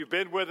You've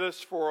been with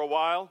us for a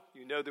while.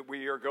 You know that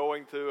we are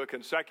going through a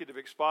consecutive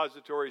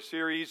expository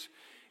series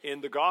in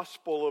the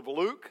Gospel of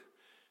Luke.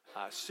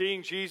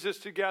 Seeing Jesus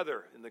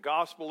together in the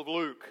Gospel of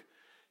Luke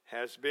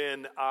has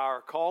been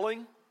our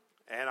calling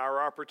and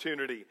our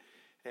opportunity.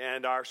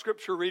 And our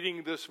scripture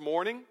reading this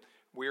morning,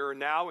 we are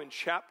now in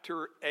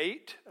chapter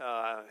 8,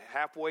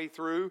 halfway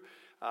through,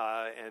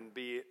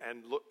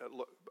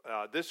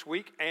 this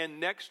week and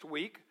next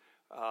week,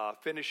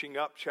 finishing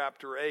up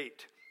chapter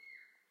 8.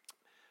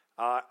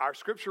 Our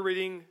scripture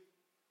reading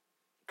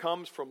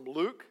comes from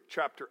Luke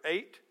chapter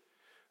 8,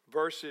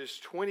 verses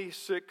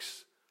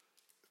 26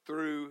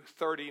 through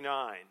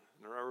 39.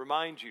 And I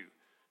remind you,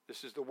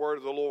 this is the word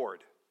of the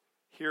Lord.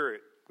 Hear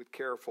it with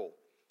careful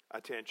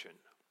attention.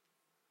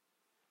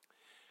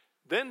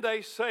 Then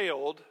they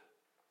sailed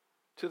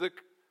to the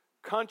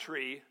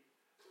country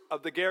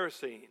of the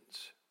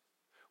Gerasenes,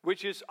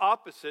 which is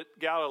opposite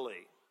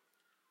Galilee.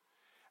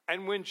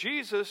 And when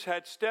Jesus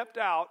had stepped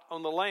out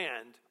on the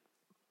land,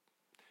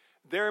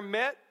 there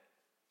met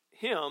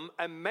him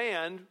a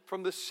man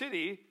from the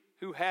city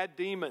who had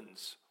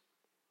demons.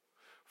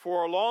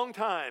 For a long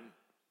time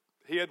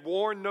he had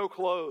worn no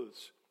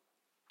clothes,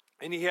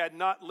 and he had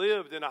not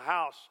lived in a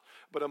house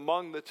but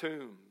among the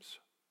tombs.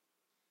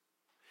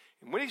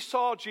 And when he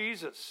saw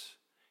Jesus,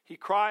 he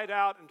cried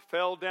out and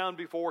fell down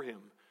before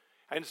him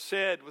and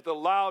said with a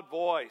loud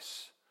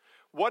voice,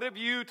 "What have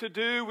you to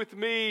do with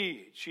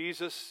me,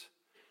 Jesus,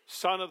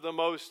 Son of the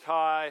Most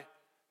High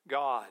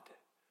God?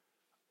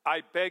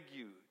 I beg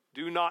you,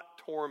 do not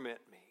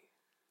torment me."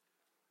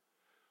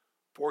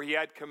 For he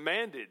had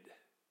commanded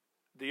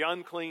the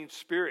unclean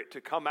spirit to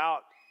come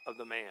out of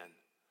the man.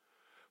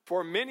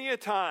 For many a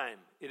time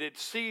it had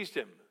seized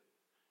him,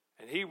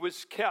 and he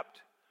was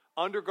kept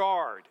under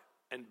guard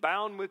and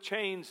bound with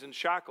chains and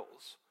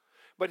shackles.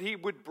 But he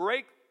would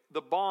break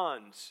the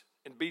bonds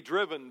and be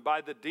driven by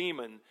the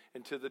demon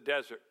into the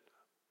desert.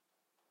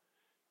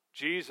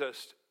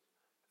 Jesus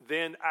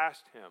then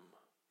asked him,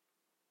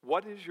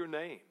 "What is your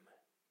name?"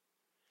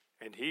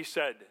 And he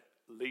said,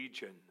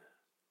 "Legion,"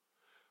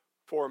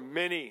 for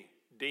many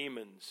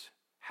demons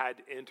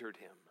had entered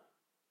him.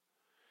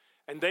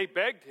 And they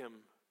begged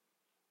him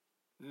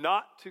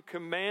not to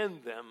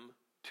command them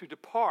to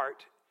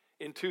depart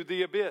into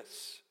the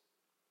abyss.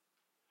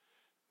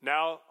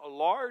 Now a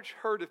large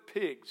herd of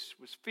pigs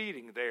was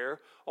feeding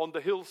there on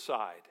the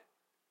hillside,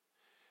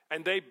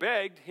 and they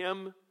begged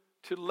him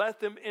to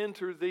let them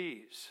enter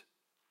these.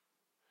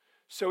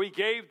 So he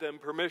gave them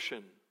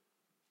permission.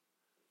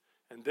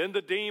 And then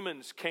the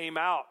demons came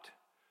out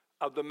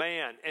of the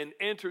man and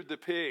entered the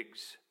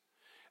pigs,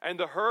 and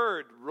the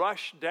herd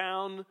rushed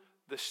down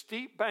the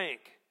steep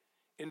bank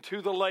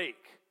into the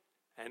lake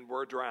and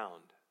were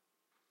drowned.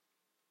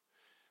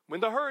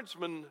 When the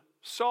herdsmen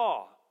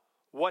saw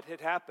what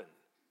had happened,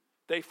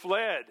 they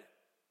fled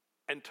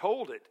and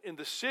told it in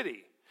the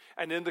city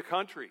and in the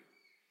country.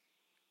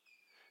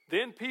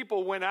 Then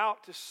people went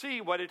out to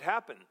see what had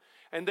happened,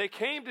 and they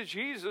came to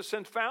Jesus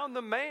and found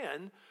the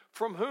man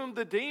from whom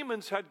the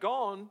demons had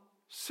gone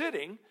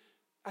sitting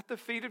at the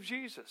feet of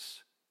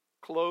Jesus,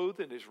 clothed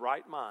in his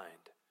right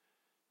mind,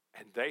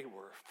 and they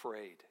were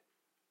afraid.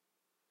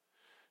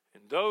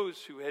 And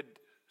those who had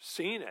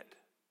seen it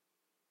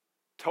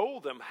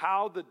told them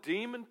how the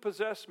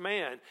demon-possessed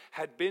man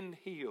had been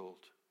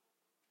healed.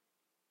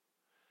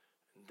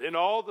 And then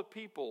all the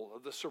people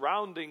of the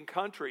surrounding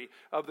country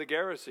of the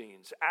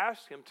Gerasenes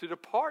asked him to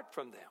depart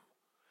from them,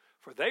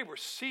 for they were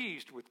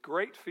seized with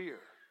great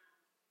fear.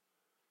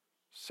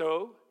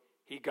 So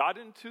he got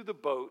into the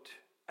boat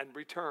and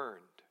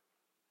returned.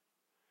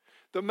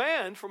 The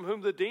man from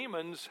whom the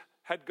demons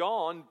had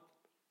gone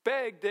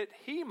begged that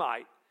he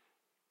might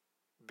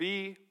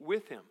be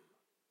with him.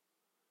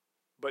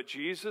 But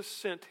Jesus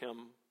sent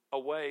him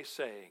away,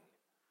 saying,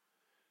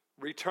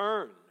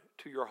 "Return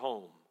to your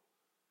home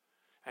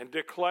and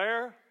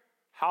declare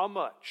how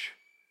much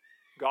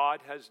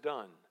God has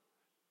done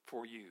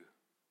for you."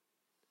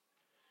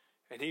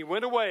 And he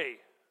went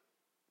away,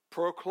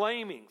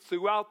 proclaiming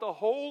throughout the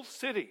whole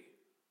city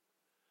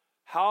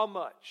how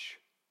much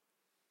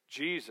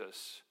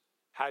Jesus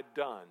had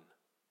done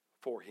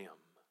for him.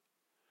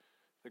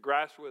 The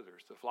grass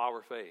withers, the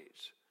flower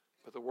fades,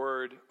 but the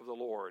word of the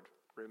Lord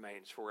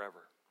remains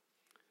forever.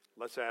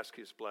 Let's ask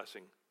his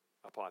blessing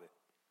upon it.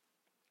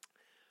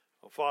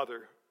 Oh,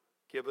 Father,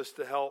 give us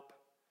the help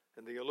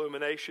and the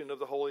illumination of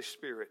the Holy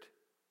Spirit,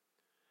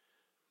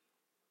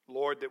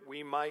 Lord, that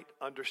we might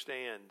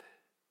understand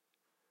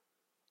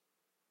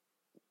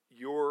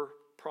your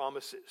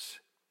promises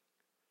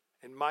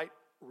and might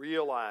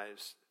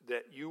realize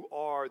that you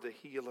are the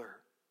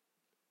healer.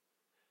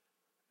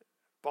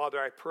 Father,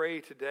 I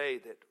pray today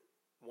that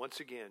once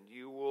again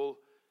you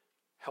will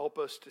help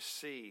us to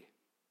see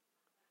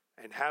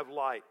and have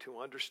light to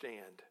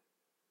understand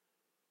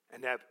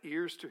and have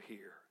ears to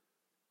hear.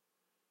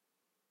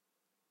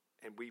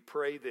 And we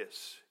pray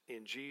this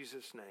in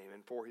Jesus' name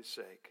and for his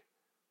sake.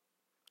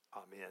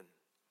 Amen.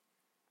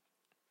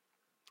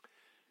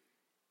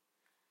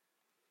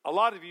 A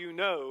lot of you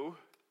know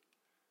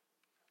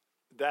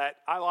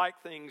that I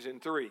like things in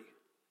three.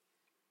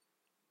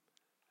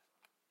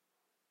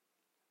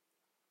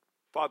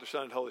 Father,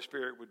 Son, and Holy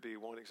Spirit would be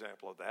one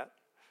example of that.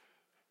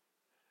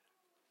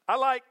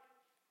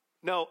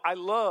 I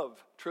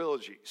love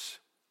trilogies.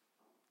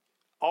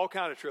 All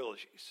kind of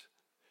trilogies.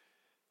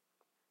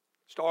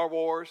 Star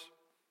Wars,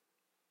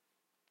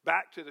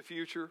 Back to the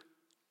Future.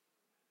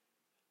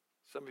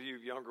 Some of you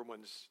younger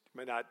ones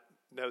may not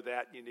know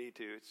that. You need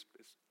to.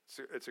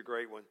 It's a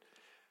great one.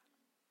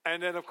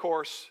 And then, of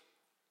course,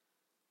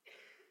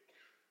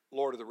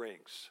 Lord of the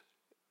Rings.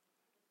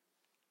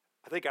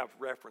 I think I've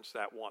referenced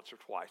that once or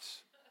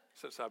twice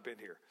since I've been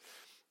here.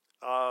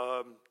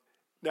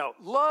 Now,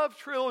 love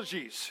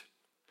trilogies.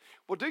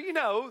 Well, do you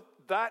know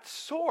that's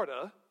sort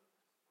of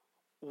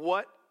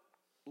what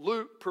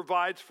Luke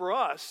provides for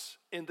us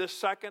in this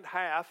second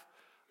half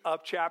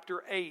of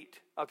chapter 8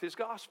 of his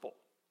gospel?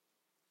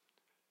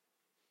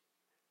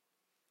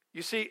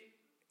 You see,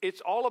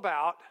 it's all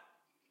about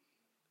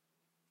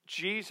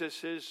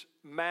Jesus'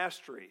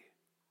 mastery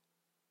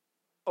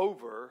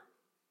over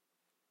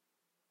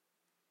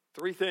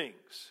three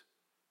things: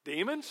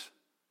 demons,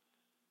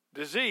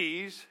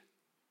 disease,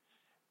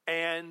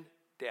 and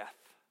death.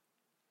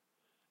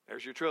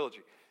 There's your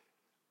trilogy.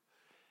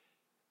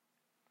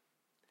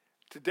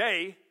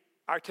 Today,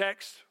 our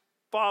text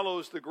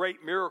follows the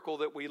great miracle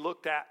that we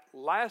looked at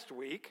last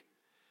week,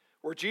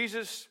 where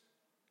Jesus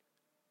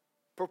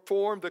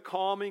performed the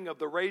calming of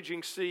the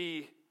raging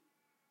sea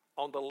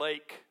on the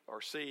lake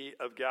or Sea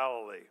of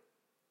Galilee.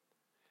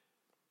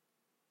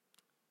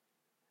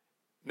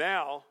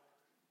 Now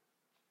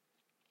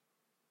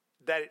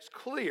that it's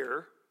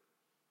clear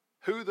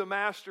who the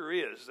master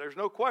is, there's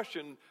no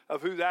question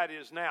of who that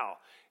is now.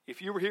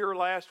 If you were here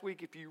last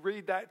week, if you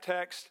read that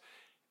text,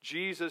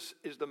 Jesus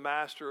is the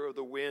master of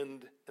the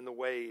wind and the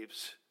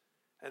waves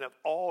and of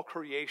all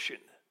creation.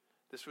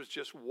 This was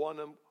just one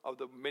of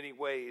the many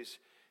ways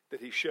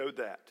that he showed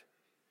that.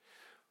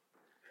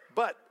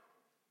 But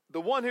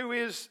the one who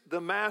is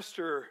the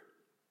master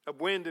of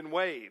wind and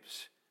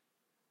waves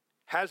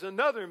has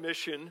another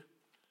mission,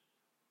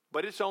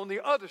 but it's on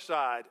the other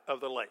side of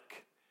the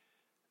lake.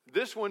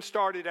 This one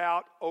started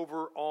out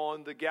over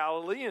on the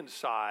Galilean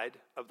side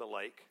of the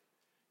lake.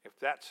 If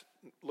that's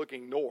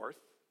looking north,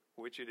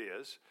 which it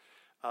is,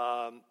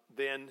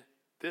 then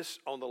this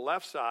on the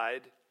left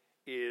side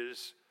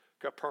is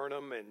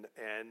Capernaum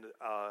and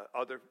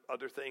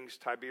other things,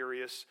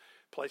 Tiberias,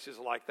 places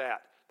like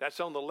that. That's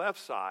on the left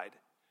side.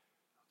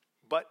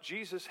 But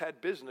Jesus had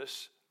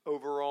business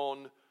over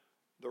on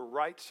the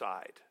right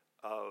side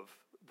of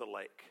the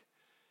lake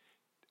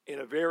in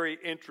a very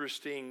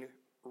interesting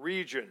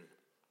region.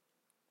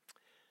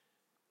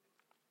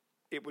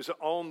 It was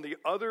on the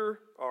other,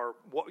 or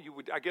what you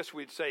would, I guess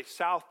we'd say,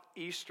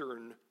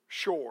 southeastern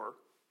shore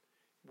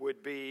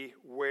would be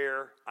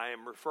where I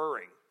am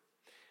referring.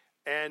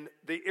 And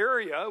the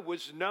area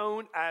was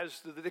known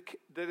as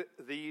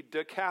the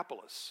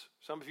Decapolis.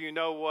 Some of you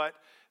know what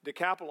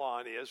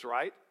decathlon is,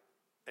 right?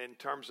 In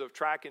terms of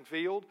track and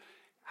field.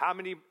 How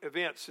many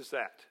events is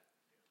that?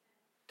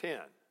 10.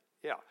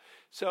 Yeah.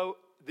 So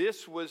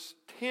this was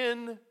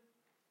 10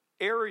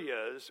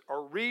 areas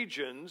or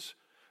regions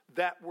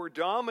that were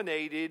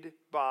dominated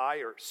by,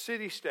 or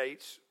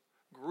city-states,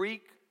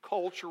 Greek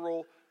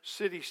cultural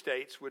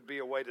city-states would be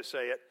a way to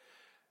say it,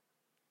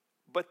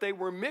 but they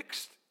were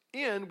mixed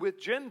in with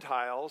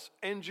Gentiles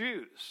and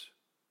Jews.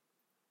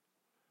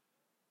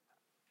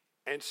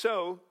 And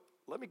so,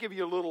 let me give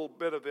you a little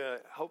bit of a,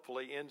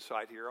 hopefully,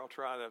 insight here. I'll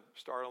try to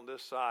start on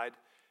this side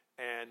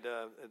and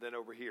then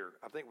over here.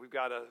 I think we've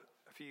got a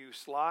few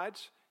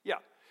slides. Yeah.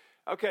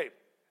 Okay.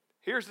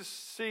 Here's the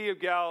Sea of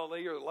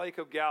Galilee, or the Lake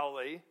of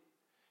Galilee.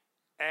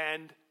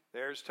 And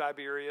there's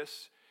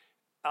Tiberias.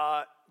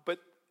 But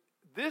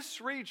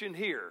this region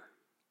here,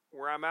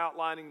 where I'm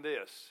outlining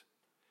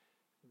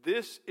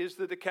this is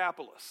the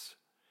Decapolis.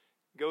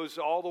 Goes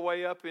all the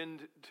way up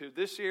into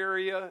this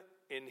area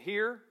in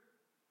here,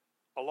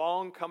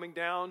 along coming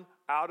down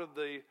out of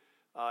the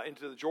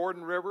into the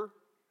Jordan River.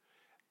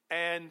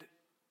 And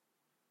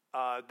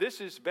this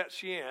is Bet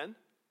Shean.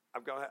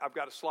 I've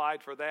got a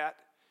slide for that.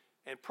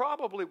 And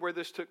probably where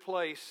this took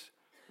place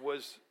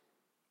was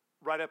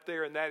right up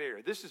there in that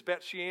area. This is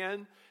Bet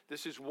Shean.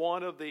 This is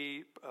one of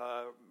the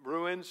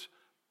ruins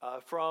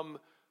from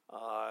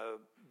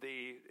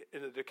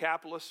in the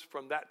Decapolis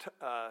from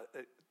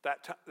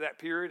that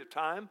period of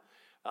time.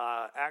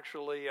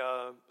 Actually,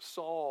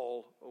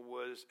 Saul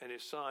and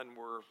his son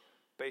were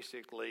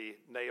basically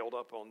nailed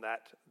up on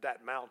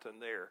that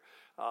mountain there.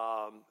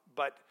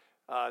 But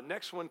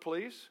next one,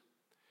 please.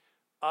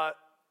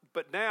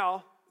 But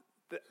now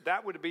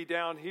that would be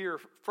down here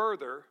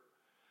further.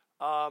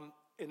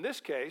 In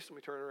this case, let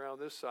me turn around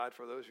this side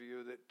for those of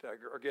you that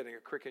are getting a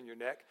crick in your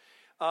neck.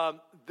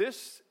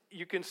 This,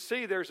 you can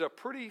see there's a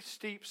pretty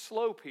steep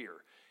slope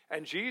here.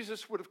 And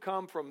Jesus would have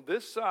come from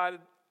this side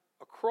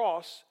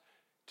across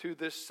to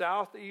this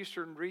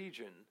southeastern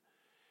region.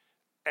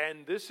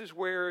 And this is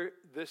where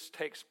this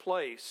takes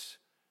place,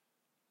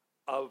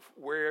 of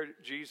where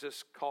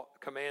Jesus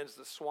commands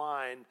the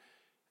swine,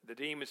 the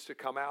demons, to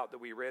come out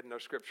that we read in our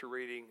scripture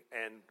reading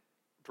and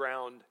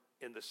drowned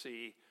in the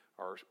sea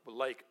or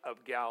Lake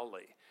of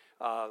Galilee.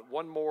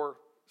 One more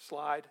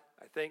slide,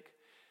 I think.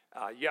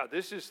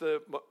 This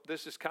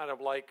is kind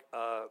of like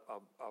a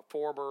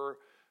former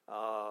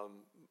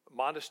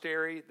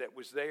monastery that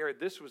was there.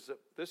 This was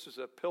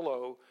a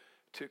pillow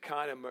to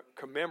kind of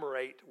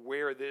commemorate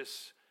where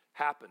this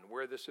happened,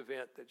 where this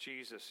event that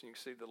Jesus. You can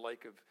see the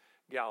Lake of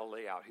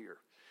Galilee out here.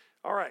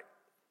 All right.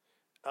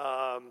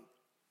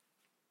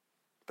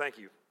 Thank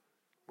you.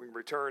 We can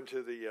return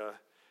to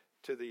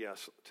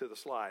the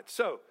slide.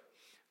 So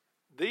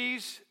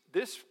this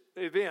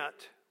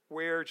event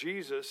where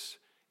Jesus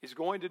is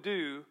going to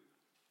do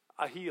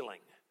a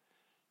healing,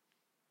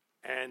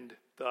 and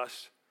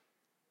thus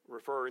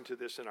referring to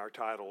this in our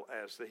title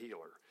as the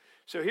healer.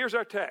 So here's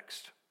our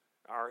text.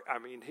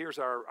 Here's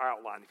our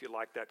outline, if you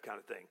like that kind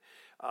of thing.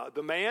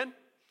 The man,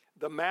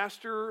 the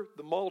master,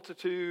 the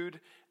multitude,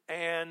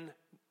 and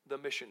the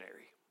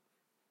missionary.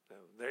 So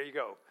there you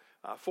go.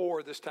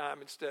 4 this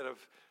time instead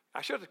of,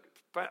 I should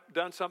have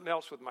done something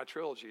else with my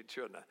trilogy,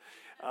 shouldn't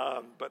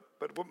I? But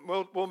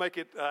we'll make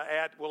it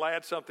we'll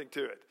add something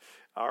to it.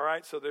 All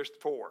right, so there's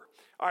 4.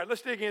 All right,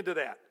 let's dig into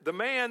that. The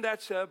man,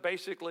 that's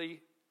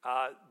basically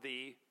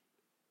the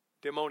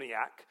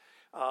demoniac,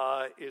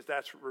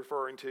 that's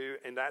referring to,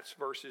 and that's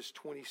verses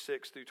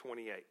 26 through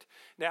 28.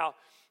 Now,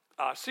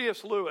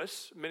 C.S.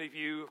 Lewis, many of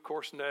you, of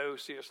course, know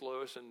C.S.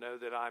 Lewis and know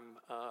that I'm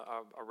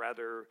a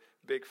rather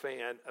big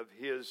fan of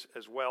his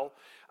as well.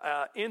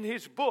 In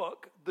his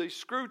book, The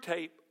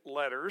Screwtape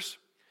Letters,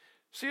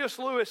 C.S.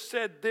 Lewis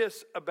said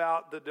this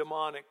about the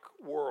demonic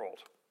world.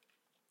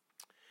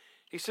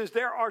 He says,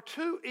 there are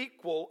 2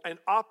 equal and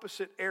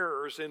opposite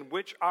errors in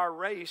which our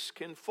race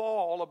can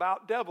fall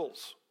about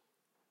devils.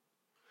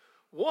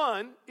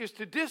 One is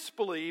to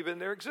disbelieve in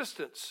their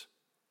existence.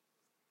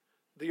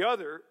 The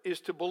other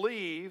is to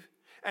believe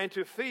and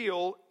to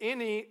feel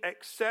any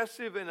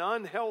excessive and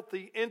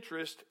unhealthy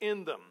interest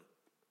in them.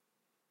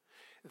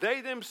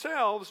 They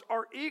themselves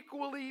are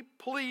equally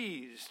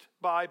pleased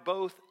by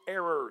both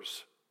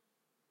errors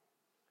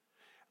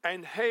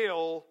and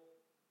hail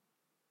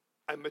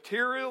a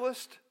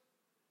materialist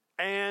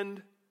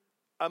and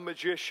a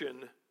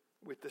magician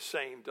with the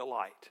same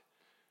delight.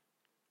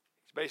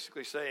 He's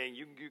basically saying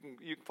you can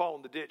fall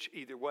in the ditch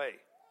either way.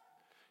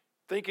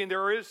 Thinking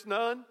there is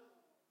none,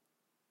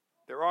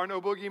 there are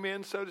no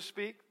boogeymen, so to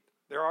speak,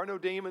 there are no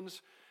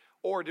demons,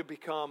 or to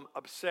become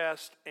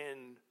obsessed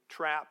and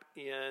trap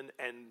in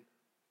and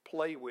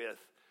play with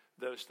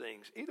those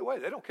things. Either way,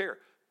 they don't care.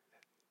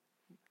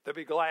 They'll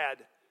be glad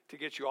to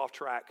get you off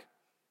track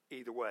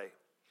either way.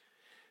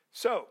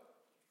 So,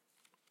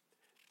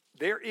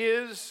 there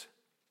is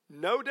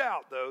no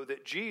doubt, though,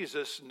 that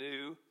Jesus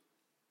knew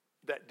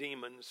that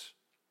demons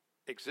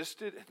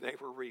existed and they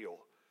were real.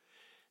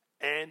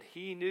 And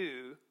he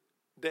knew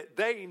that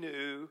they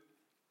knew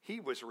he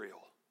was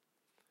real.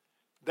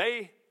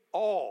 They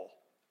all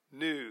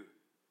knew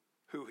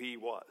who he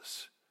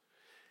was.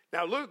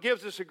 Now, Luke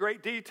gives us a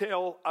great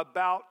detail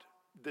about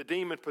the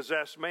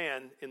demon-possessed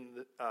man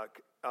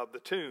of the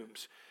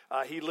tombs.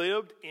 He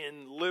lived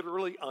in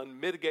literally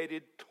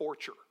unmitigated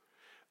torture.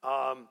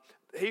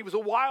 He was a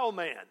wild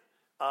man.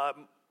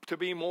 To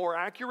be more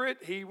accurate,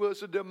 he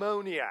was a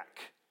demoniac.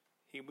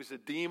 He was a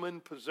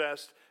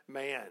demon-possessed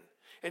man.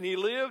 And he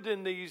lived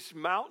in these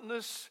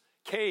mountainous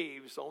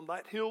caves on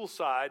that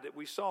hillside that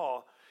we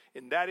saw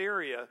in that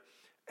area,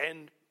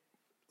 and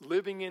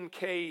living in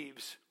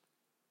caves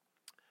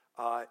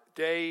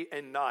day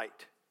and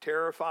night,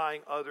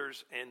 terrifying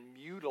others and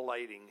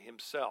mutilating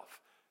himself,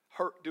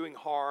 doing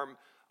harm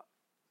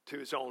to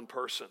his own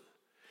person.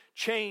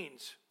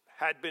 Chains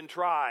had been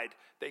tried.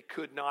 They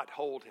could not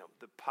hold him.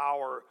 The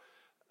power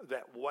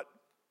that what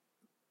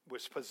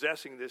was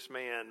possessing this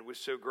man was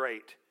so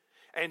great.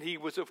 And he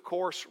was, of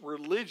course,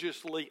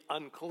 religiously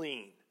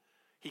unclean.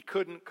 He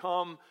couldn't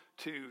come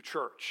to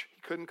church.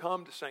 He couldn't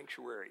come to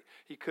sanctuary.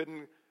 He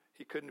couldn't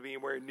be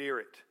anywhere near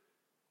it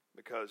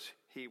because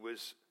he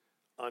was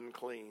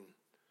unclean.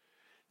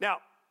 Now,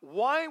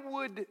 why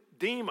would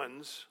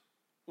demons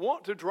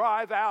want to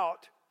drive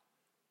out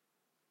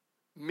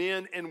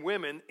men and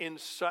women in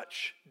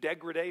such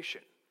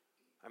degradation?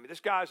 I mean, this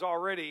guy's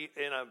already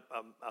in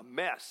a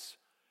mess.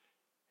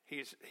 He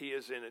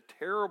is in a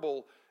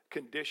terrible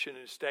condition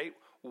and state.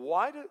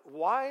 Why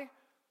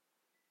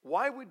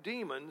would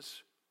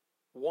demons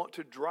want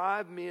to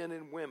drive men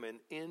and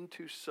women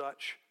into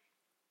such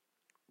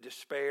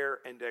despair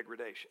and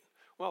degradation?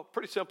 Well,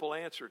 pretty simple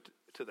answer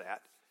to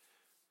that.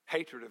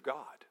 Hatred of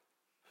God.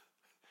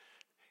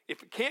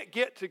 If it can't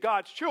get to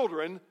God's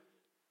children,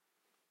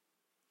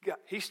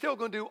 he's still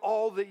going to do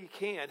all that he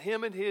can.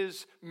 Him and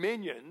his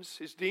minions,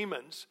 his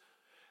demons,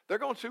 they're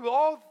going to do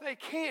all they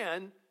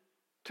can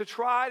to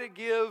try to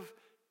give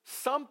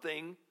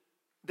something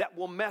that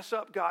will mess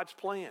up God's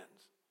plans.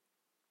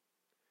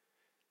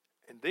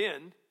 And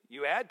then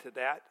you add to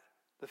that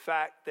the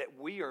fact that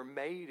we are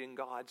made in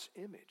God's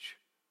image.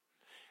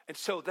 And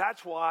so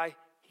that's why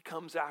he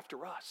comes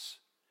after us.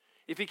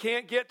 If he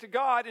can't get to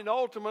God, and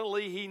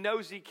ultimately he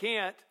knows he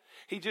can't,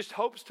 he just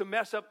hopes to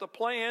mess up the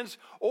plans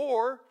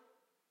or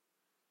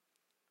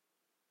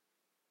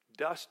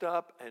dust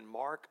up and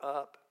mark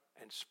up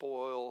and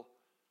spoil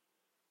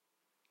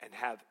and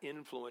have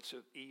influence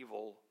of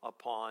evil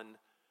upon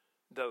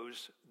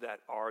those that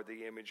are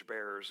the image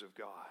bearers of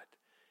God.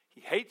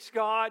 He hates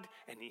God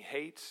and he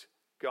hates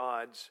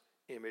God's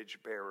image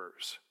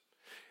bearers.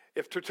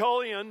 If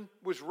Tertullian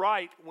was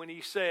right when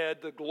he said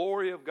the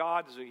glory of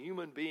God is a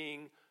human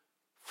being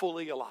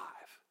fully alive,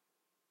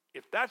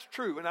 if that's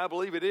true, and I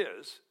believe it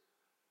is,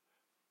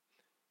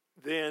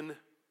 then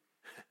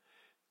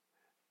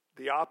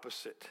the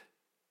opposite,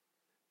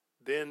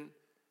 then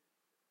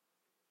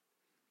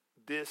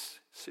this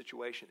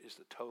situation is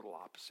the total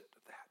opposite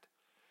of that.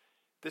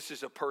 This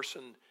is a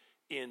person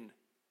in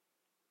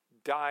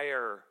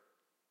dire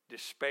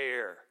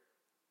despair,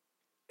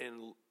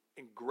 in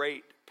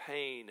great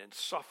pain and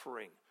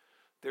suffering.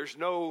 There's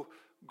no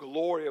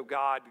glory of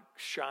God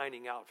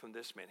shining out from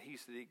this man.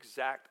 He's the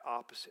exact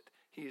opposite.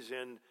 He's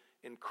in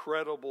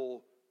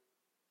incredible,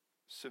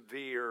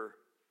 severe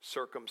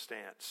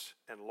circumstance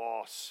and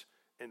loss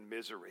and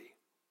misery.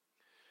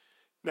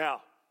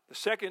 Now, the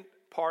second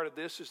part of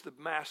this is the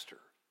master.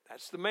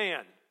 That's the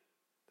man,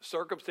 the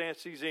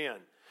circumstance he's in.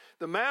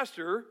 The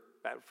master,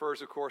 that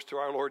refers, of course, to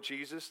our Lord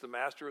Jesus, the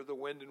master of the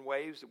wind and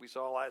waves that we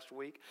saw last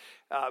week.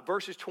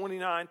 Verses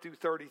 29 through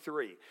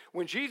 33.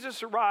 When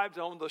Jesus arrived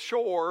on the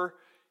shore,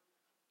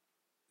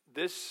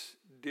 this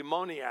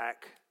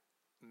demoniac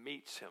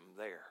meets him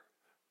there.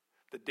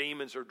 The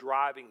demons are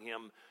driving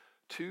him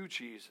to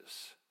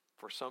Jesus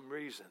for some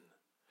reason.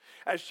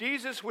 As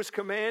Jesus was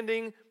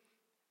commanding,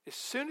 as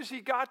soon as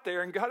he got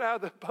there and got out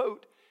of the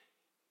boat,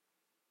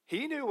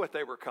 he knew what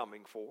they were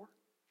coming for.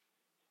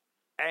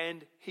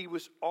 And he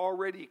was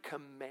already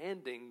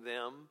commanding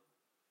them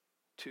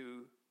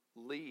to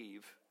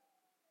leave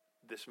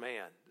this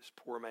man, this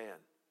poor man.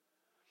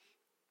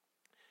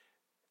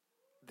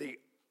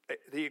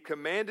 He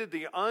commanded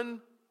the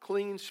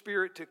unclean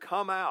spirit to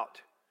come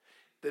out.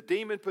 The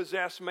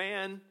demon-possessed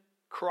man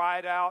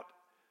cried out,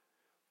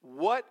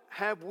 "What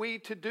have we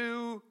to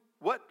do?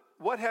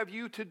 What have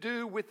you to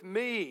do with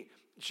me,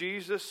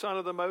 Jesus, Son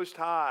of the Most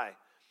High?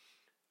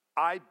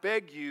 I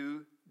beg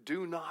you,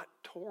 do not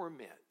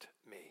torment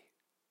me."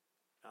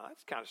 Now,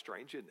 that's kind of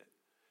strange, isn't it?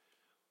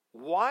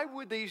 Why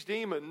would these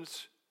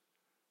demons,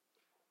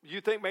 you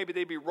think maybe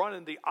they'd be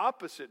running the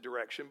opposite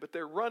direction, but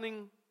they're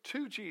running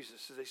to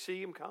Jesus as they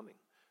see him coming.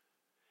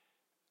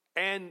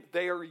 And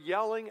they are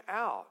yelling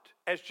out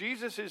as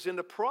Jesus is in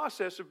the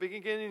process of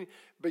beginning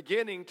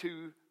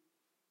to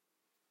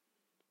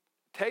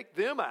take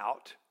them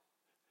out,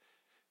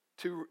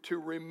 to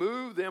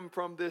remove them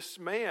from this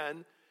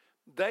man.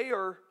 They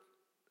are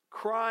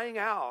crying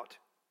out,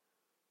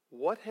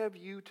 "What have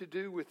you to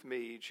do with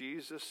me,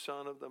 Jesus,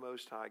 Son of the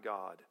Most High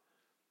God?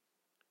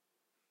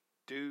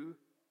 Do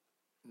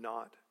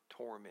not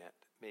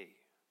torment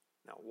me."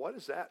 Now, what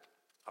is that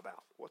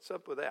about? What's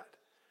up with that?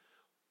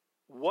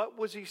 What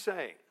was he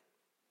saying?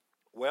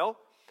 Well,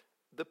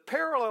 the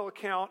parallel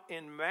account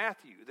in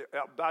Matthew,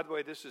 by the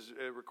way, this is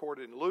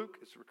recorded in Luke,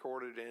 it's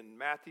recorded in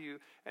Matthew,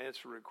 and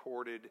it's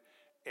recorded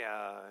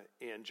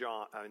in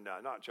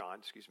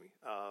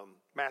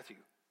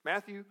Matthew.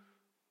 Matthew,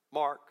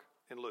 Mark,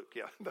 and Luke.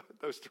 Yeah,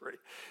 those three.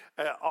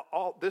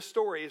 This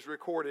story is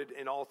recorded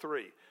in all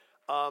three.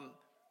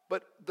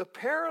 But the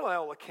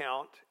parallel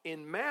account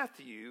in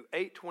Matthew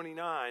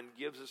 8:29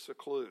 gives us a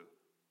clue.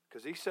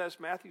 Because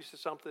Matthew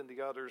says something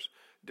the others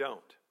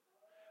don't.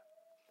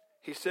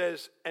 He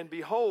says, "And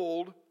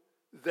behold,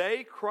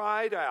 they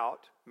cried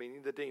out,"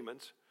 meaning the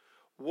demons,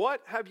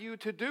 "What have you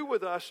to do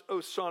with us,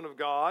 O Son of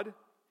God?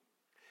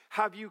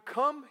 Have you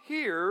come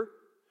here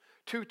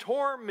to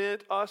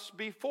torment us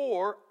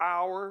before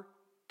our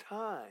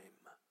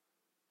time?"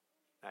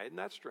 Now, isn't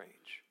that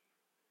strange?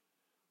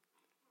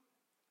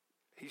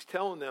 He's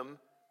telling them,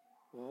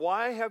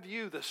 "Why have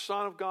you, the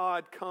Son of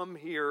God, come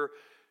here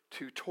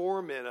to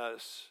torment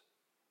us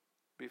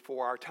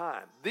before our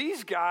time?"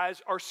 These guys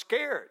are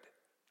scared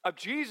of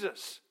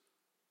Jesus.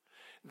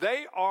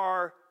 They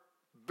are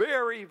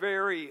very,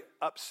 very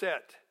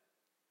upset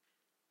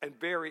and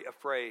very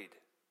afraid.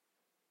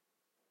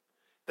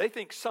 They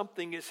think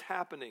something is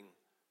happening,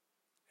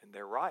 and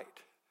they're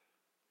right.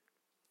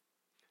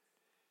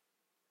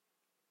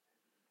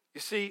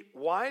 You see,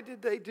 why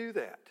did they do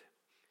that?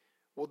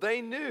 Well,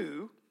 they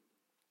knew.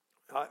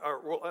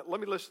 Let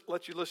me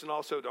let you listen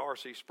also to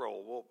R.C.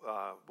 Sproul.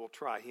 We'll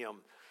try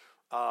him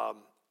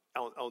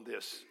on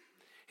this.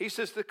 He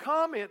says, the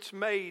comments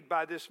made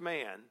by this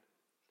man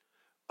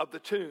of the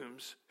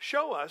tombs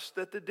show us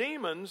that the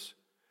demons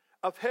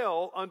of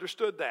hell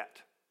understood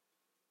that.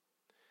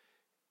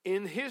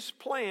 In his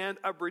plan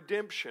of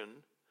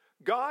redemption,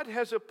 God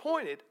has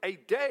appointed a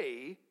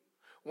day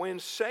when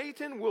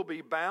Satan will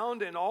be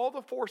bound and all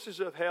the forces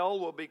of hell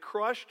will be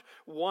crushed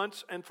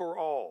once and for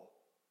all.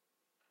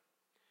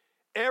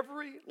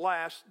 Every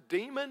last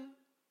demon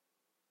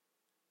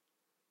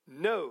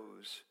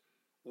knows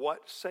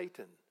what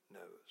Satan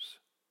knows.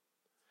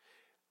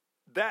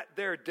 That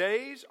their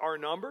days are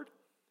numbered.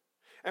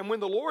 And when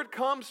the Lord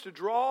comes to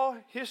draw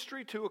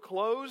history to a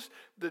close,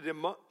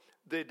 the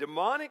the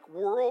demonic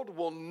world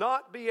will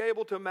not be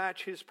able to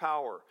match his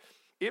power.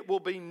 It will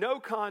be no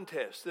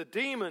contest. The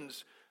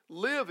demons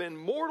live in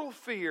mortal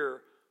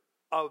fear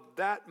of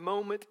that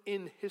moment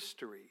in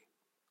history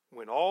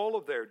when all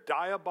of their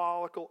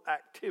diabolical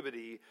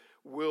activity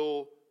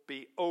will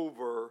be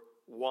over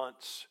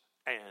once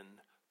and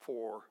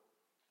for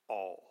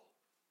all.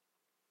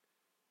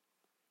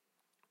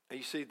 And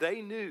you see,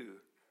 they knew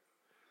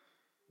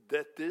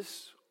that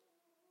this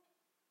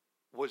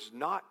was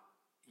not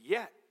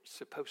yet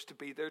supposed to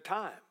be their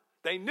time.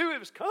 They knew it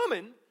was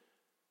coming.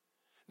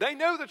 They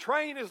know the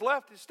train has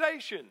left the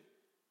station.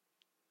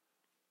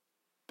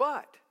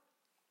 But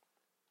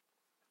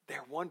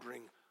they're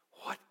wondering,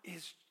 what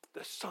is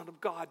the Son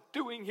of God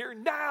doing here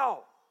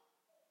now?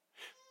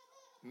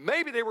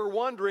 Maybe they were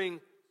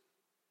wondering,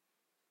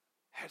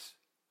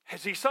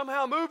 has he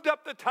somehow moved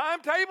up the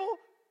timetable?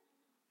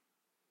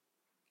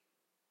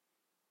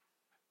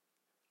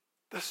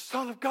 The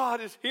Son of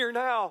God is here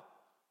now.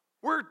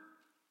 We're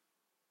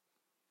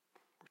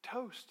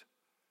toast.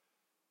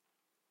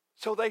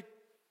 So they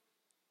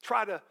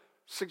try to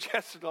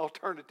suggest an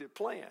alternative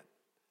plan.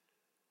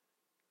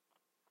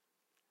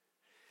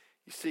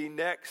 You see,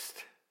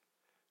 next,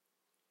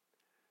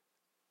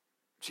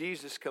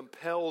 Jesus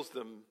compels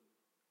them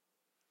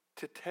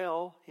to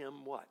tell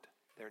him what?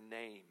 Their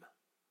name.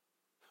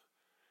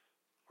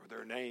 Or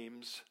their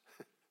names.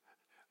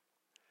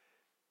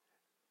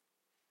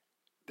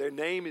 Their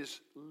name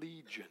is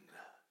Legion,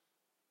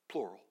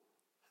 plural.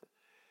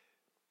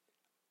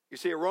 You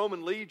see, a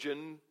Roman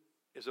legion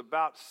is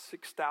about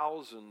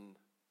 6,000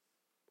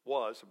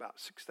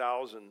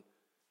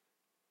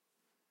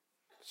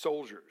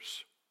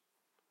 soldiers.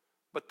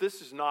 But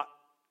this is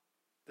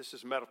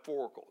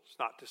metaphorical. It's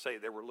not to say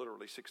there were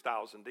literally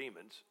 6,000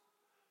 demons.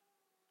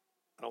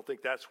 I don't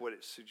think that's what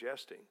it's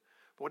suggesting.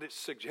 But what it's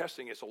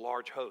suggesting is a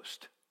large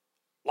host.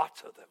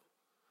 Lots of them.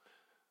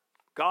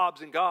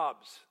 Gobs and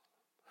gobs.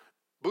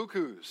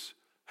 Bukus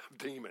of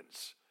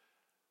demons.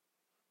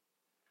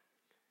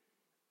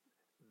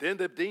 Then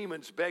the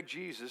demons beg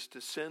Jesus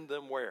to send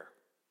them where?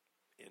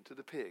 Into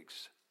the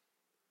pigs.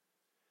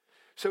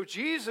 So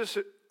Jesus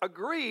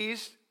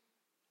agrees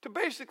to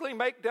basically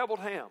make deviled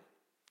ham.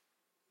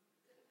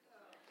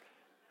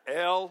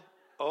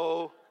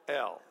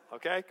 L-O-L.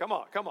 Okay? Come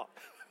on.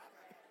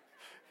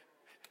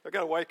 I've got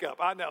to wake up.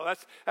 I know.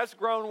 That's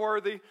grown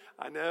worthy.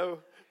 I know.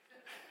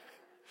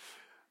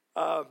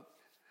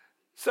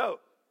 So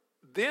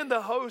then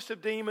the host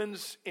of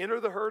demons enter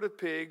the herd of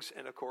pigs,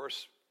 and of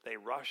course, they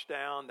rush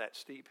down that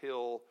steep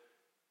hill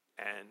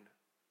and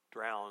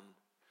drown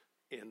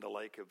in the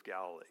Lake of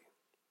Galilee.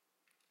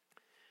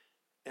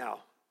 Now,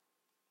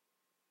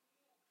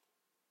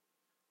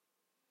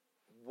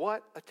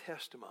 what a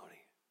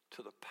testimony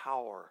to the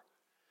power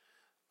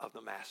of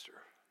the Master.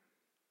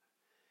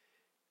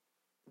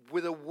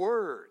 With a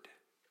word,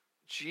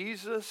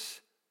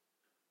 Jesus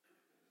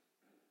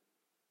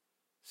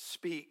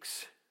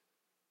speaks,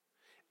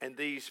 and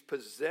these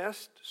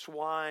possessed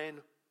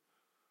swine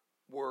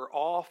were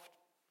off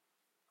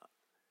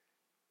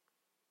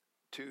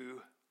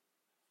to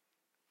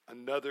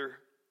another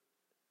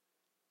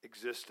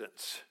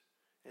existence,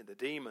 and the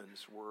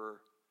demons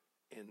were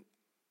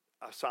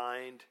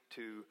assigned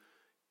to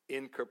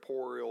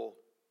incorporeal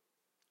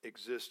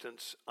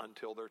existence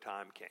until their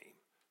time came.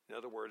 In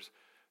other words,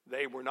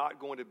 they were not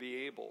going to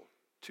be able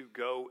to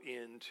go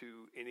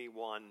into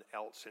anyone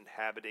else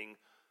inhabiting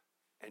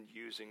and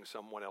using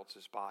someone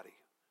else's body.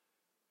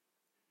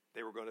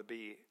 They were going to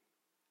be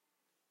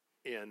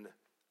in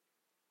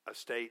a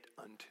state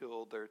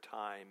until their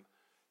time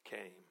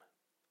came.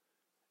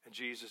 And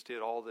Jesus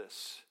did all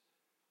this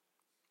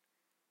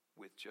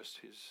with just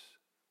his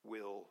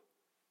will.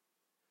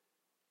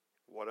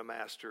 What a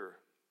master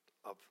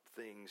of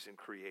things in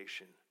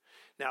creation.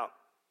 Now,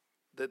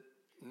 the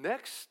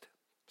next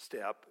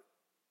step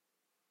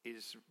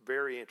is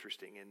very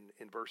interesting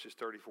in verses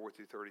 34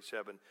 through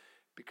 37,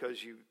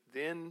 because you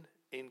then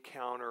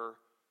encounter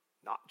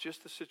not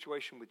just the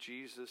situation with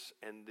Jesus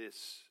and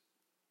this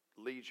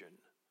legion,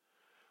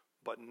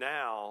 but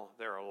now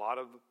there are a lot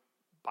of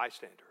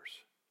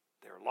bystanders.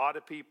 There are a lot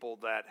of people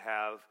that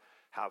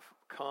have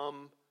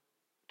come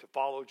to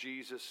follow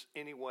Jesus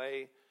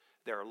anyway.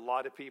 There are a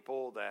lot of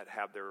people that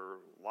have their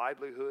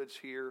livelihoods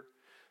here.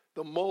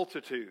 The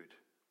multitude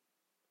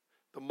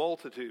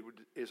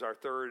is our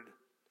third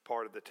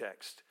part of the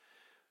text.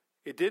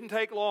 It didn't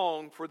take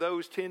long for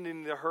those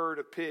tending the herd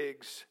of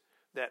pigs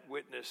that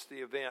witnessed the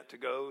event to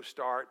go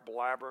start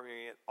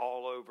blabbering it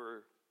all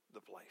over the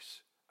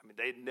place. I mean,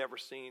 they'd never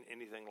seen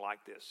anything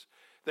like this.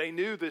 They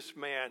knew this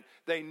man.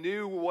 They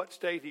knew what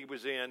state he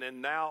was in.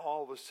 And now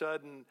all of a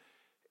sudden,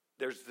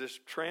 there's this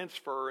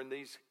transfer, and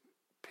these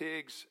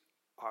pigs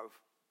have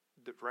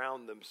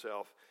drowned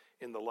themselves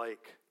in the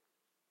lake.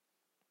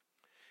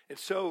 And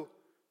so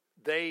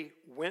they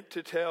went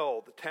to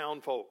tell the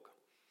town folk.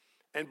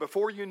 And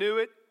before you knew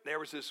it, there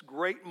was this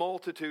great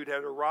multitude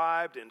had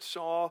arrived and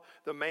saw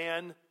the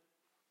man,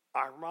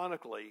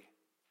 ironically,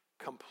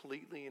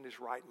 completely in his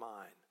right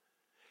mind.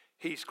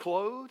 He's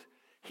clothed.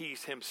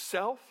 He's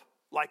himself.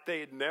 like they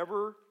had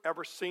never,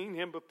 ever seen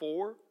him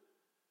before.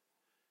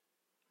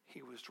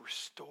 He was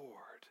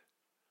restored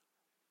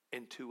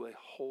into a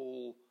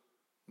whole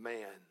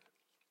man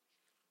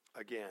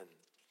again.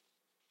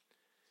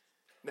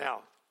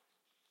 Now,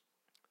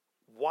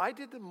 why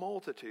did the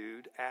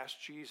multitude ask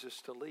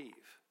Jesus to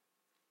leave?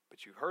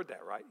 But you've heard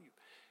that, right?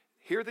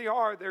 Here they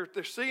are.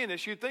 They're seeing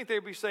this. You'd think they'd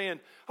be saying,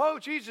 "Oh,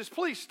 Jesus,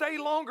 please stay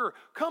longer.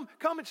 Come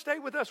and stay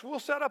with us. We'll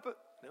set up a..."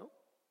 No.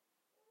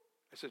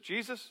 I said,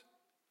 "Jesus,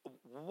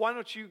 why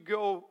don't you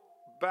go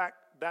back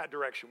that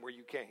direction where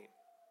you came?"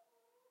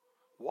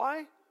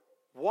 Why?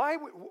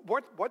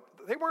 What?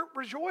 They weren't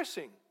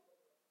rejoicing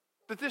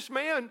that this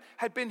man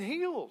had been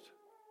healed.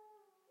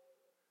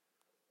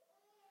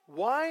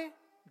 Why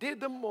did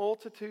the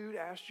multitude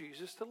ask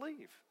Jesus to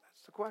leave?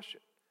 That's the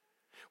question.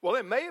 Well,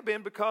 it may have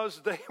been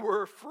because they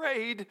were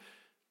afraid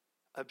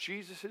of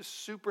Jesus'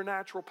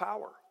 supernatural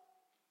power.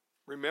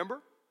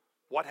 Remember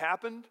what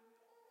happened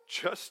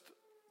just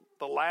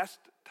the last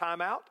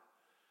time out?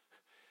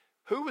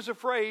 Who was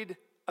afraid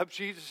of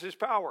Jesus'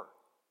 power?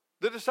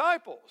 The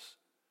disciples.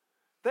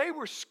 They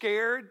were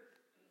scared,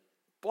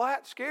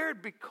 flat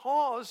scared,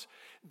 because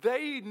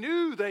they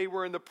knew they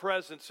were in the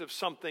presence of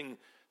something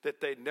that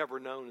they'd never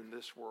known in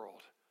this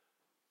world.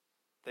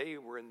 They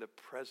were in the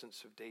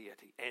presence of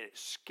deity, and it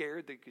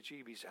scared the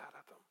bejeebies out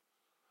of them.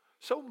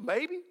 So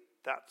maybe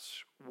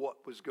that's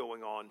what was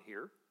going on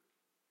here.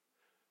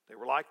 They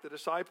were like the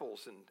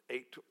disciples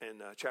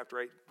in chapter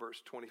 8,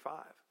 verse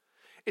 25.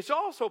 It's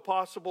also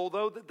possible,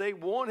 though, that they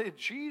wanted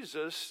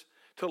Jesus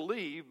to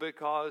leave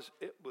because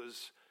it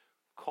was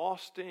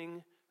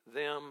costing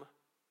them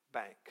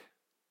bank.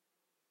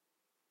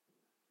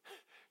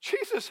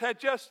 Jesus had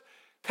just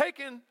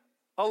taken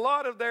a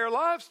lot of their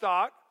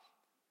livestock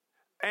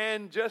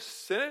and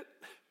just sent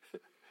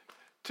it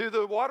to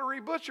the watery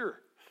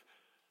butcher.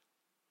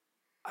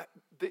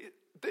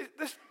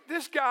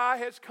 This guy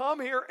has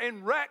come here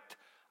and wrecked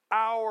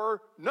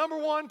our number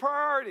one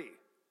priority,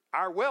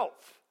 our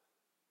wealth,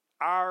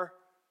 our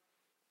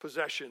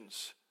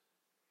possessions.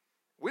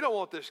 We don't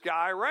want this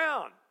guy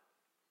around.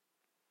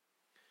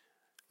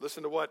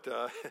 Listen to what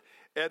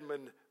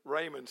Edmund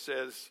Raymond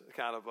says,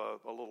 kind of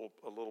a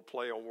little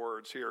play on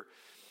words here.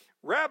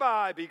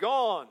 "Rabbi, be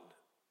gone."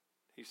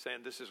 He's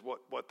saying this is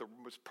what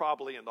was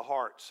probably in the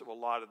hearts of a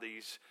lot of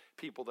these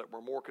people that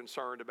were more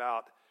concerned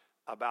about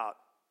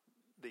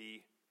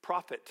the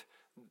profit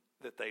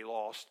that they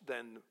lost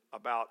than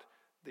about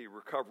the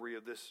recovery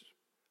of this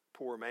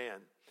poor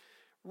man.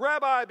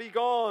 "Rabbi, be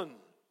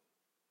gone.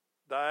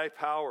 Thy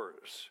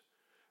powers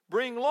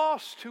bring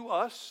loss to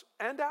us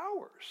and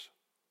ours.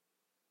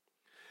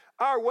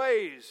 Our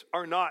ways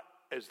are not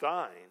as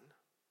thine.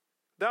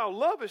 Thou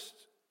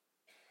lovest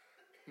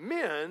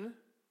men,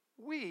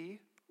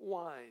 we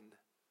wine.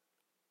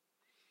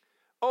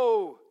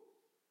 Oh,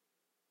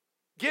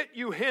 get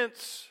you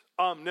hence,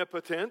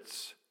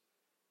 omnipotence,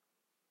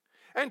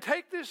 and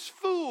take this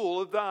fool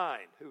of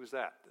thine." Who was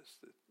that?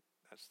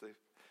 That's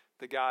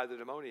the guy, the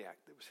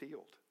demoniac that was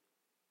healed.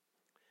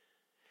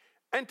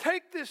 "And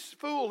take this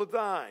fool of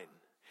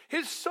thine.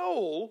 His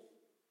soul,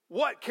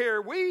 what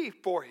care we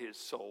for his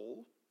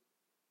soul?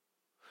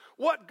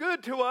 What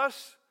good to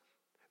us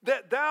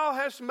that thou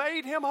hast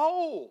made him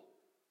whole?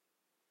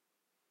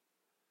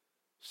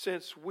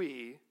 Since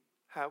we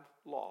have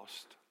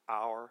lost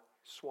our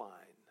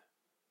swine."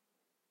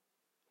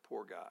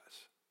 Poor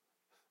guys.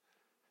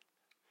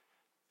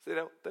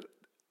 They're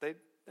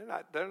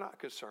not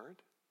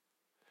concerned.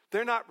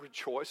 They're not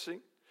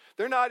rejoicing.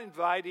 They're not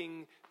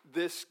inviting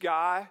this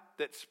guy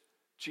that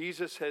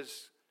Jesus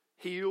has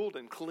healed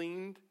and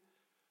cleaned.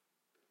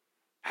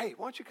 "Hey,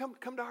 why don't you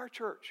come to our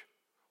church?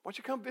 Why don't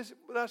you come visit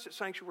with us at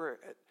Sanctuary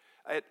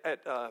at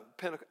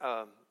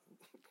Pentecost?"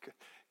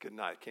 Good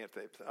night. Can't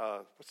think.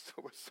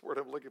 What's the word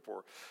I'm looking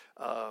for?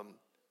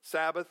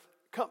 Sabbath.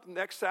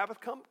 Next Sabbath.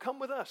 Come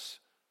with us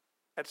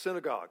at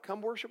synagogue.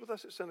 Come worship with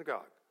us at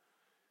synagogue.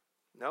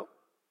 No.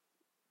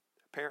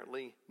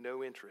 Apparently,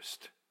 no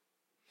interest.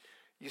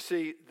 You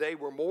see, they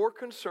were more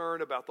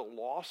concerned about the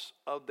loss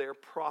of their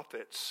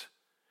profits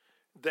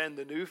than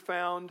the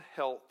newfound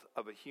health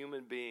of a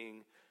human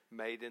being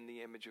made in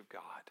the image of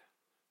God.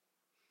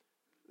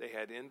 They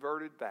had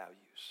inverted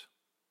values.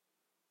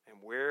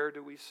 And where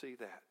do we see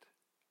that?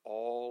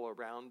 All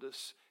around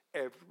us,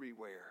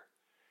 everywhere.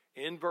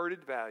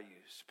 Inverted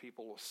values.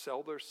 People will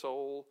sell their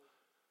soul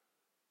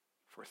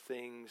for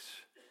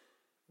things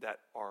that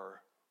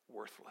are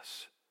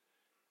worthless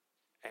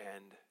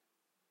and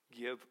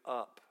give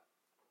up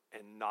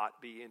and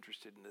not be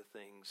interested in the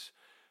things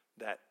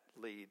that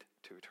lead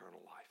to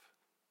eternal life.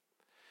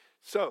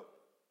 So,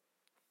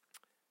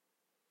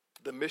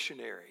 the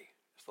missionary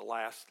is the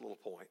last little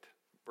point.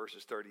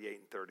 Verses 38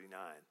 and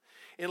 39.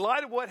 In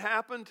light of what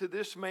happened to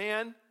this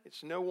man,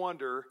 it's no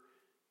wonder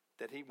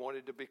that he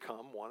wanted to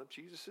become one of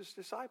Jesus'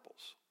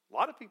 disciples. A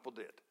lot of people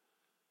did.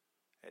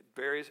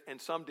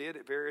 And some did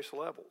at various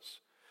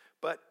levels.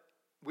 But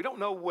we don't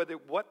know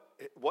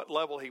what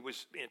level he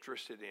was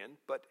interested in.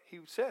 But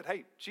he said,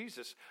 "Hey,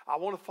 Jesus, I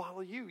want to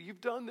follow you.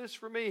 You've done this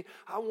for me.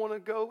 I want to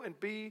go and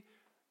be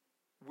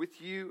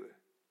with you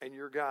and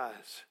your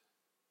guys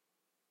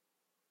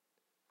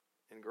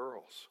and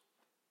girls.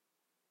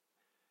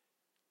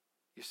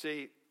 You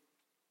see,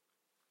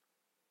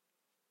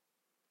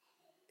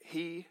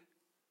 he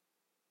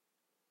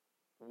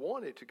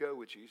wanted to go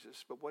with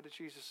Jesus, but what did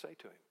Jesus say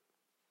to him?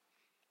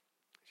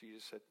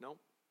 Jesus said, "No,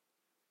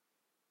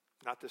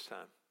 not this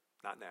time,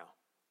 not now.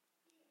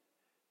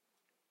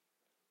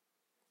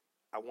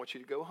 I want you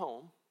to go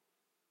home,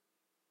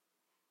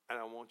 and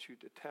I want you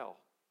to tell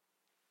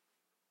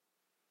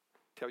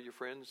your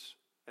friends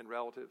and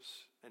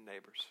relatives and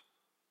neighbors.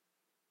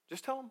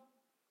 Just tell them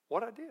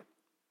what I did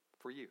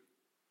for you."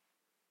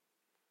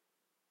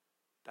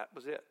 That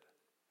was it.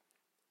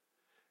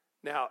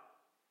 Now,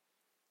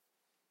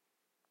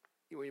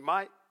 we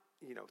might,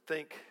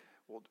 think,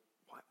 well,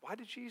 why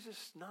did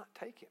Jesus not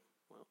take him?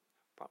 Well,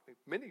 probably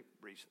many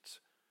reasons.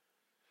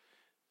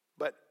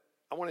 But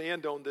I want to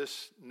end on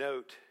this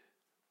note.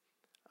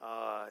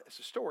 It's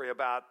a story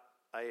about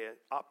an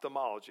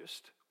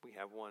ophthalmologist. We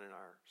have one in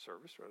our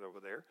service right over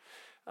there.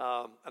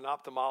 An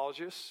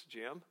ophthalmologist,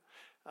 Jim.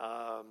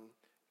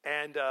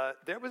 And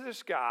there was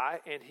this guy,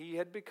 and he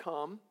had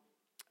become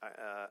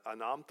an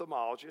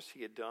ophthalmologist.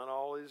 He had done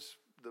all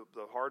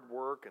the hard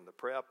work and the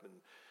prep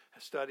and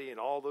study and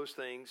all those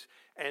things.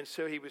 And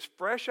so he was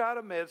fresh out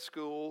of med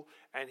school,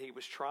 and he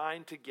was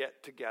trying to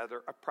get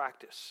together a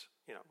practice.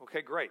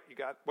 Okay, great.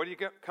 What do you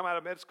got? Come out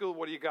of med school,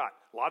 what do you got?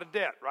 A lot of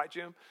debt, right,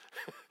 Jim?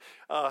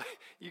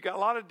 You got a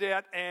lot of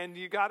debt, and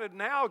you got to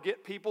now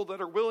get people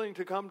that are willing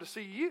to come to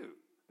see you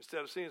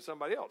instead of seeing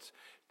somebody else.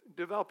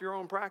 Develop your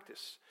own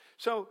practice.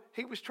 So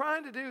he was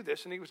trying to do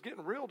this, and he was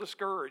getting real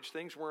discouraged.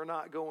 Things were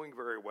not going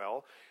very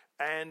well.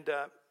 And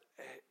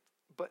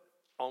but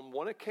on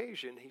one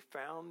occasion, he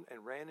found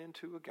and ran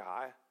into a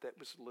guy that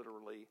was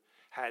literally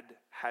had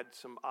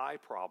some eye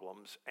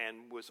problems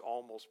and was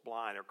almost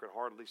blind or could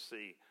hardly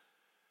see.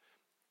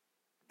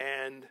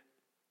 And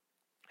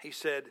he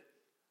said,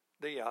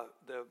 the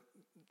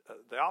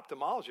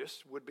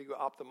ophthalmologist, would-be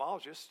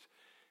ophthalmologist,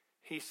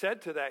 he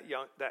said to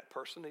that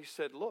person, he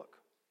said, "Look,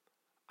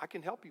 I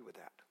can help you with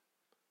that.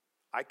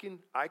 I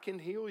can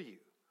heal you.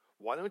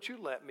 Why don't you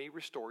let me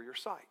restore your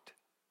sight?"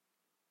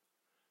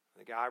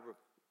 The guy,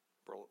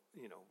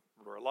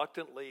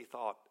 reluctantly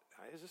thought,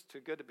 "Is this too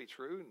good to be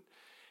true?" And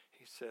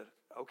he said,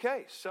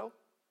 "Okay." So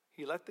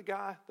he let the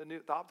guy, the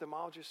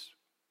ophthalmologist,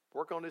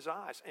 work on his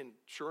eyes. And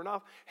sure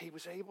enough, he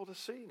was able to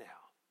see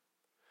now.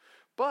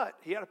 But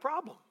he had a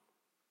problem.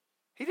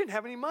 He didn't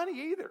have any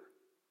money either.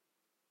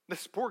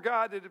 This poor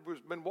guy that had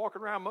been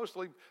walking around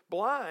mostly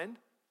blind,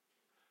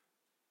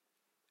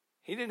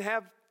 he didn't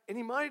have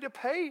any money to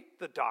pay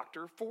the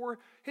doctor for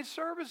his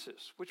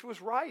services, which was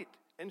right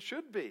and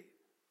should be.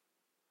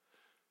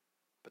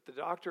 But the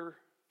doctor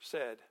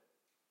said,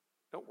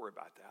 "Don't worry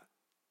about that.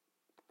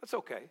 That's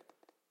okay.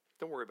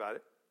 Don't worry about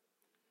it.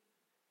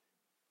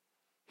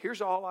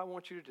 Here's all I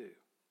want you to do.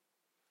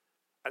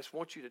 I just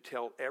want you to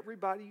tell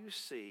everybody you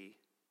see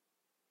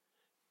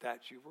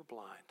that you were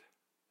blind.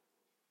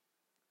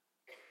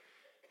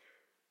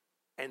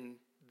 And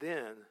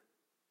then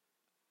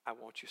I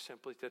want you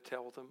simply to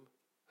tell them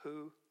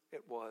who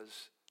it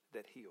was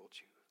that healed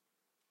you."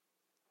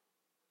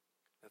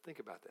 Now think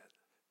about that.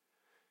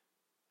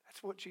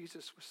 That's what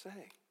Jesus was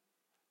saying.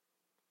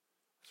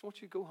 I just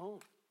want you to go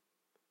home.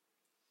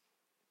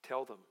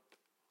 Tell them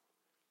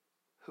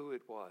who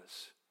it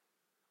was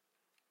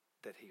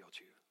that healed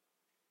you.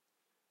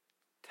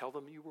 Tell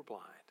them you were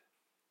blind.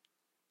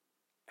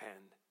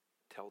 And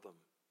tell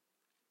them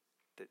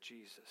that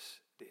Jesus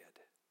did.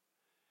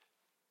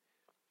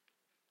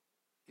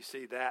 You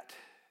see, that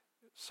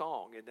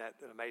song, isn't that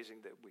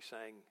amazing that we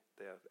sang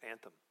the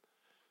anthem?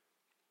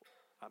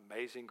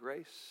 Amazing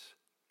grace,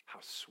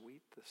 how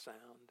sweet the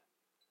sound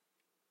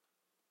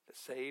that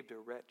saved a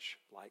wretch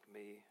like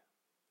me.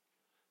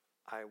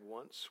 I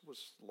once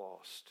was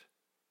lost,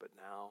 but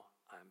now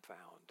I'm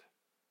found.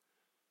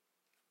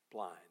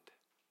 Blind,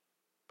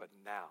 but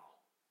now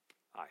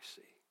I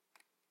see.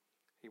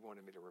 He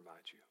wanted me to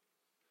remind you.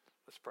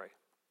 Let's pray.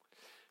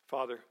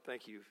 Father,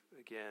 thank you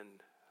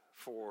again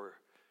for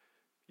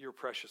your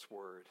precious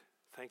word.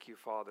 Thank you,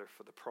 Father,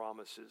 for the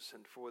promises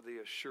and for the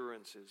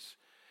assurances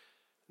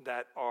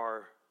that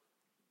are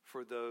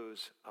for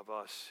those of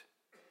us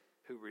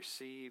who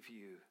receive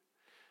you.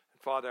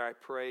 And Father, I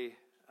pray,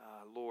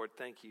 Lord,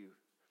 thank you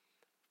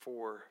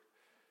for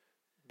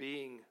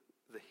being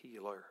the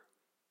healer.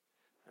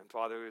 And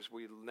Father, as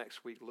we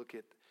next week look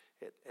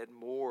at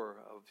more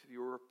of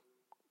your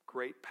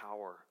great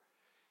power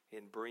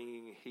in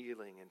bringing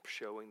healing and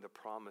showing the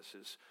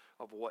promises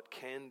of what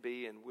can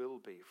be and will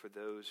be for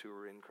those who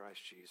are in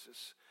Christ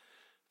Jesus.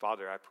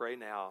 Father, I pray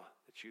now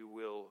that you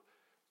will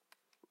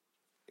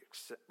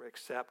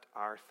accept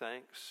our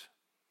thanks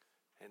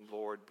and,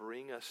 Lord,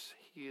 bring us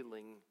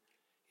healing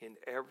in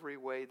every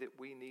way that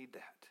we need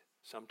that.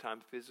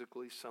 Sometimes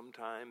physically,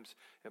 sometimes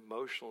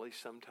emotionally,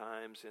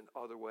 sometimes in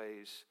other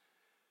ways.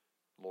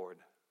 Lord,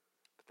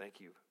 thank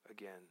you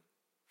again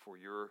for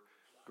your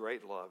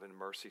great love and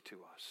mercy to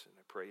us. And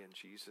I pray in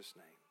Jesus'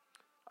 name.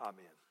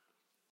 Amen.